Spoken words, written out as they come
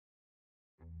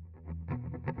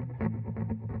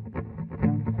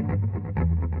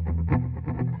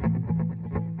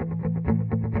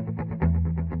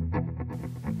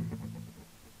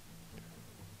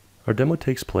Our demo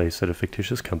takes place at a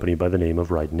fictitious company by the name of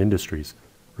Ryden Industries.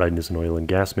 Ryden is an oil and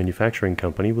gas manufacturing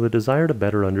company with a desire to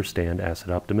better understand asset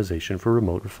optimization for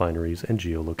remote refineries and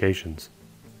geolocations.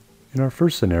 In our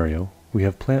first scenario, we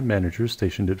have plant managers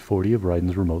stationed at 40 of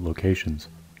Ryden's remote locations.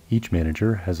 Each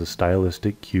manager has a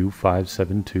stylistic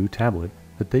Q572 tablet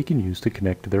that they can use to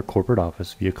connect to their corporate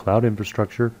office via cloud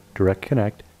infrastructure, direct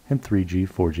connect, and 3G,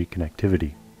 4G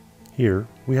connectivity. Here,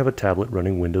 we have a tablet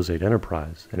running Windows 8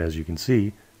 Enterprise, and as you can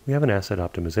see, we have an asset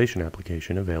optimization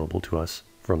application available to us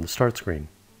from the start screen.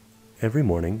 Every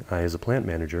morning, I as a plant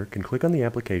manager can click on the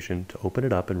application to open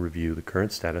it up and review the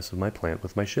current status of my plant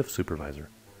with my shift supervisor.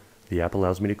 The app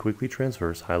allows me to quickly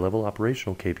traverse high-level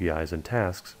operational KPIs and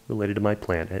tasks related to my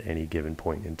plant at any given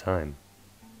point in time.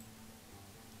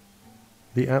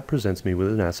 The app presents me with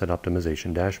an asset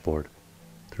optimization dashboard.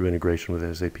 Through integration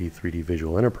with SAP 3D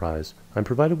Visual Enterprise, I'm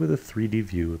provided with a 3D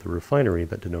view of the refinery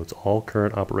that denotes all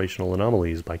current operational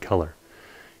anomalies by color.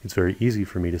 It's very easy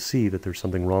for me to see that there's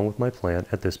something wrong with my plant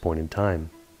at this point in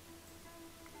time.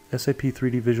 SAP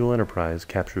 3D Visual Enterprise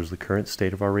captures the current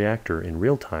state of our reactor in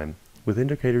real time, with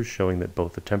indicators showing that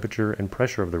both the temperature and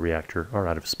pressure of the reactor are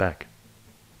out of spec.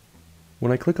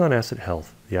 When I click on Asset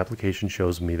Health, the application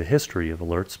shows me the history of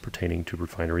alerts pertaining to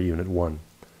Refinery Unit 1.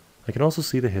 I can also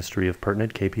see the history of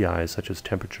pertinent KPIs such as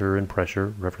temperature and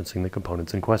pressure referencing the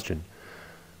components in question.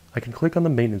 I can click on the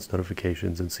maintenance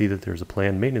notifications and see that there's a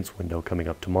planned maintenance window coming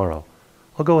up tomorrow.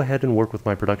 I'll go ahead and work with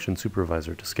my production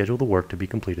supervisor to schedule the work to be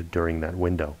completed during that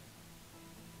window.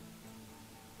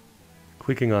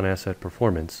 Clicking on Asset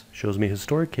Performance shows me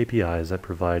historic KPIs that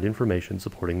provide information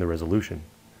supporting the resolution.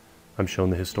 I'm shown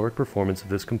the historic performance of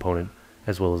this component,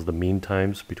 as well as the mean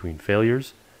times between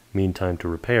failures, mean time to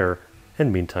repair,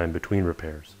 and mean time between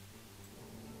repairs.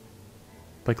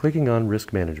 By clicking on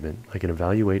Risk Management, I can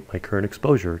evaluate my current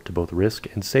exposure to both risk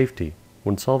and safety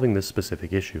when solving this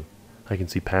specific issue. I can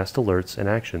see past alerts and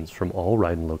actions from all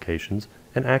Ryden locations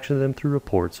and action them through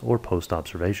reports or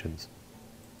post-observations.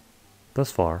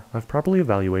 Thus far, I've properly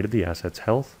evaluated the asset's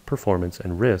health, performance,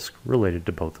 and risk related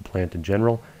to both the plant in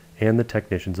general and the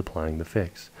technicians applying the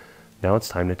fix. Now it's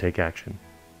time to take action.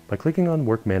 By clicking on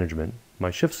Work Management, my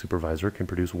shift supervisor can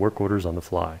produce work orders on the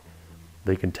fly.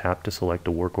 They can tap to select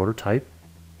a work order type,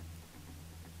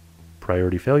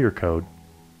 priority failure code,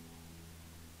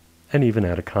 and even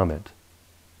add a comment.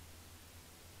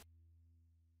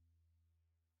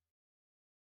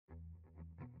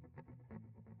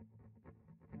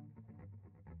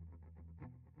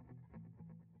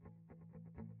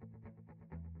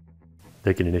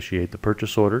 They can initiate the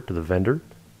purchase order to the vendor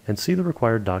and see the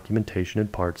required documentation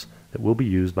and parts that will be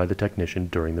used by the technician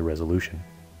during the resolution.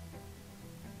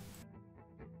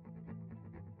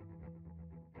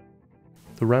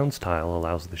 The Rounds tile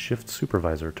allows the shift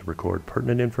supervisor to record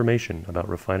pertinent information about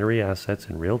refinery assets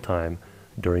in real time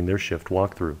during their shift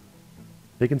walkthrough.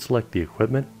 They can select the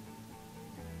equipment,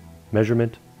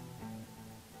 measurement,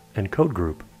 and code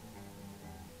group,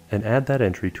 and add that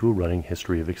entry to a running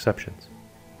history of exceptions.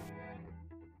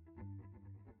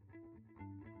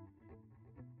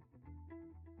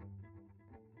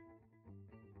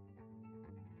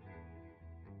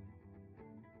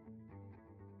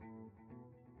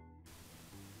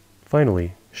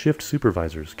 Finally, shift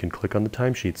supervisors can click on the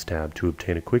Timesheets tab to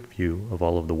obtain a quick view of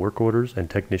all of the work orders and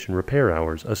technician repair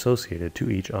hours associated to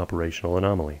each operational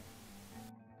anomaly.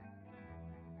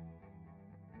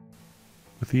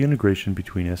 With the integration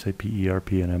between SAP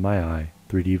ERP and MII,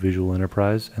 3D Visual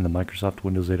Enterprise, and the Microsoft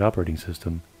Windows 8 operating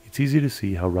system, it's easy to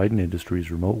see how Ryden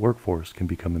Industries' remote workforce can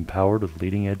become empowered with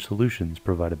leading-edge solutions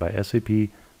provided by SAP,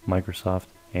 Microsoft,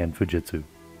 and Fujitsu.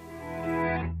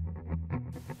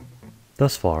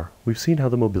 Thus far, we've seen how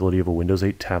the mobility of a Windows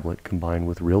 8 tablet combined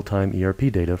with real-time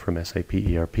ERP data from SAP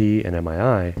ERP and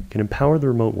MII can empower the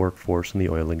remote workforce in the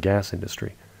oil and gas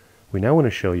industry. We now want to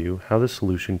show you how this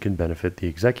solution can benefit the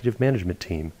executive management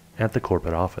team at the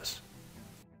corporate office.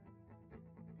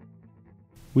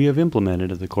 We have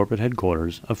implemented at the corporate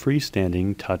headquarters a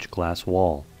freestanding touch glass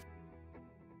wall.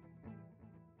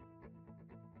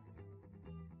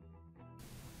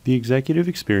 The executive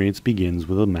experience begins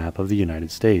with a map of the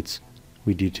United States.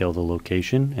 We detail the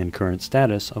location and current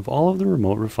status of all of the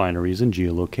remote refineries and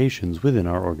geolocations within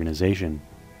our organization.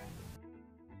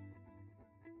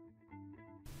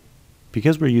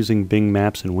 Because we're using Bing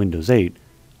Maps in Windows 8,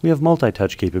 we have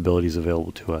multi-touch capabilities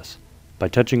available to us. By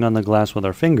touching on the glass with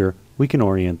our finger, we can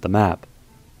orient the map.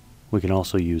 We can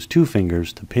also use two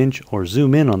fingers to pinch or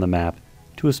zoom in on the map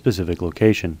to a specific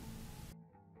location.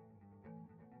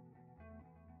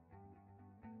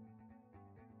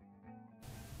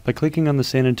 By clicking on the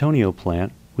San Antonio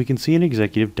plant, we can see an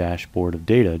executive dashboard of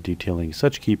data detailing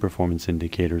such key performance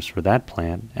indicators for that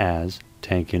plant as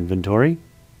tank inventory,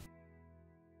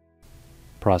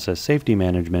 process safety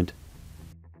management,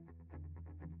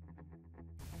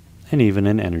 and even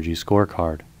an energy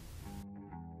scorecard.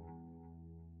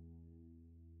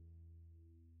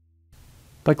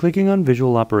 By clicking on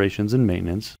Visual Operations and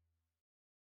Maintenance,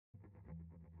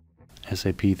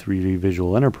 SAP 3D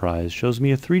Visual Enterprise shows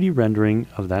me a 3D rendering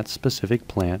of that specific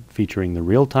plant featuring the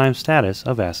real-time status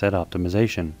of asset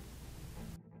optimization.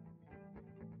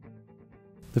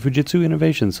 The Fujitsu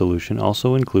Innovation Solution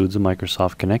also includes a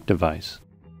Microsoft Connect device.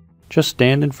 Just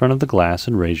stand in front of the glass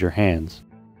and raise your hands.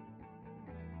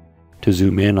 To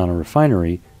zoom in on a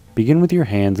refinery, begin with your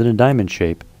hands in a diamond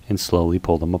shape and slowly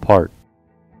pull them apart.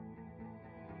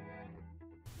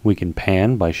 We can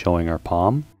pan by showing our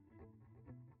palm,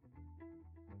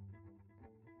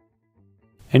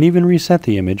 and even reset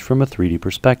the image from a 3D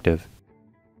perspective.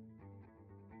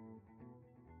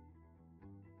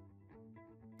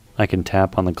 I can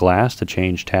tap on the glass to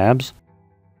change tabs,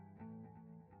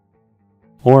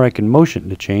 or I can motion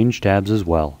to change tabs as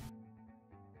well.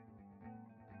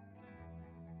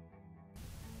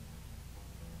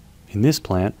 In this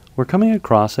plant, we're coming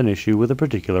across an issue with a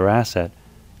particular asset.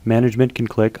 Management can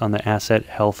click on the Asset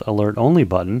Health Alert Only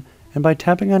button, and by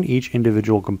tapping on each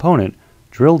individual component,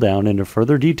 drill down into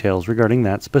further details regarding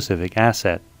that specific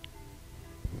asset.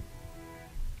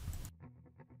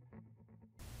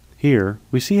 Here,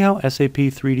 we see how SAP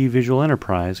 3D Visual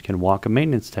Enterprise can walk a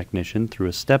maintenance technician through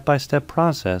a step-by-step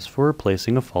process for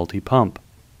replacing a faulty pump.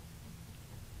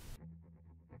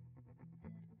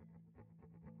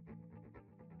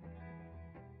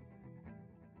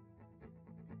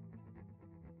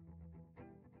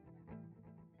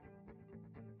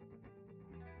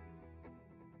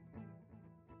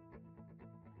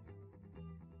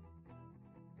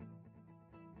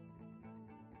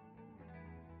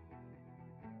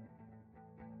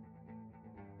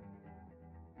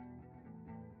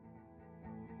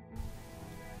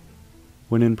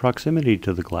 When in proximity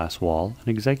to the glass wall, an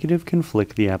executive can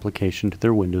flick the application to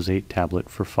their Windows 8 tablet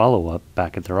for follow-up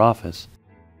back at their office.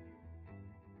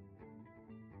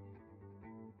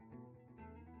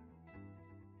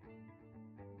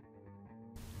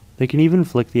 They can even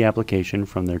flick the application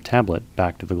from their tablet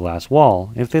back to the glass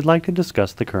wall if they'd like to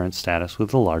discuss the current status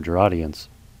with a larger audience.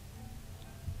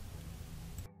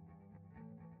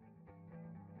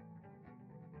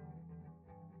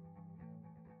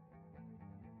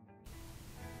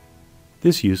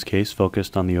 This use case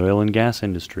focused on the oil and gas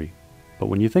industry, but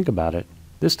when you think about it,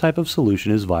 this type of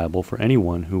solution is viable for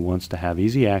anyone who wants to have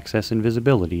easy access and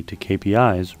visibility to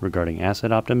KPIs regarding asset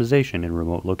optimization in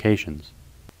remote locations.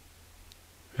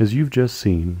 As you've just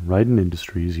seen, Ryden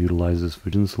Industries utilizes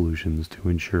Fujitsu solutions to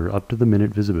ensure up-to-the-minute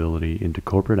visibility into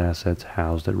corporate assets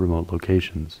housed at remote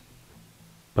locations.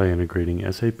 By integrating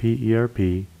SAP ERP,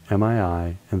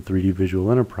 MII, and 3D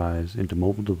Visual Enterprise into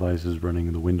mobile devices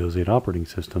running the Windows 8 operating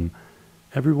system,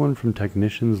 everyone from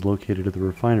technicians located at the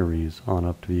refineries on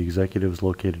up to the executives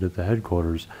located at the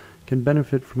headquarters can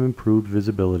benefit from improved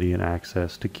visibility and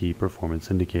access to key performance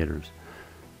indicators.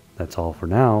 That's all for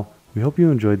now. We hope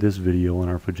you enjoyed this video on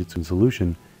our Fujitsu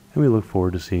solution, and we look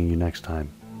forward to seeing you next time.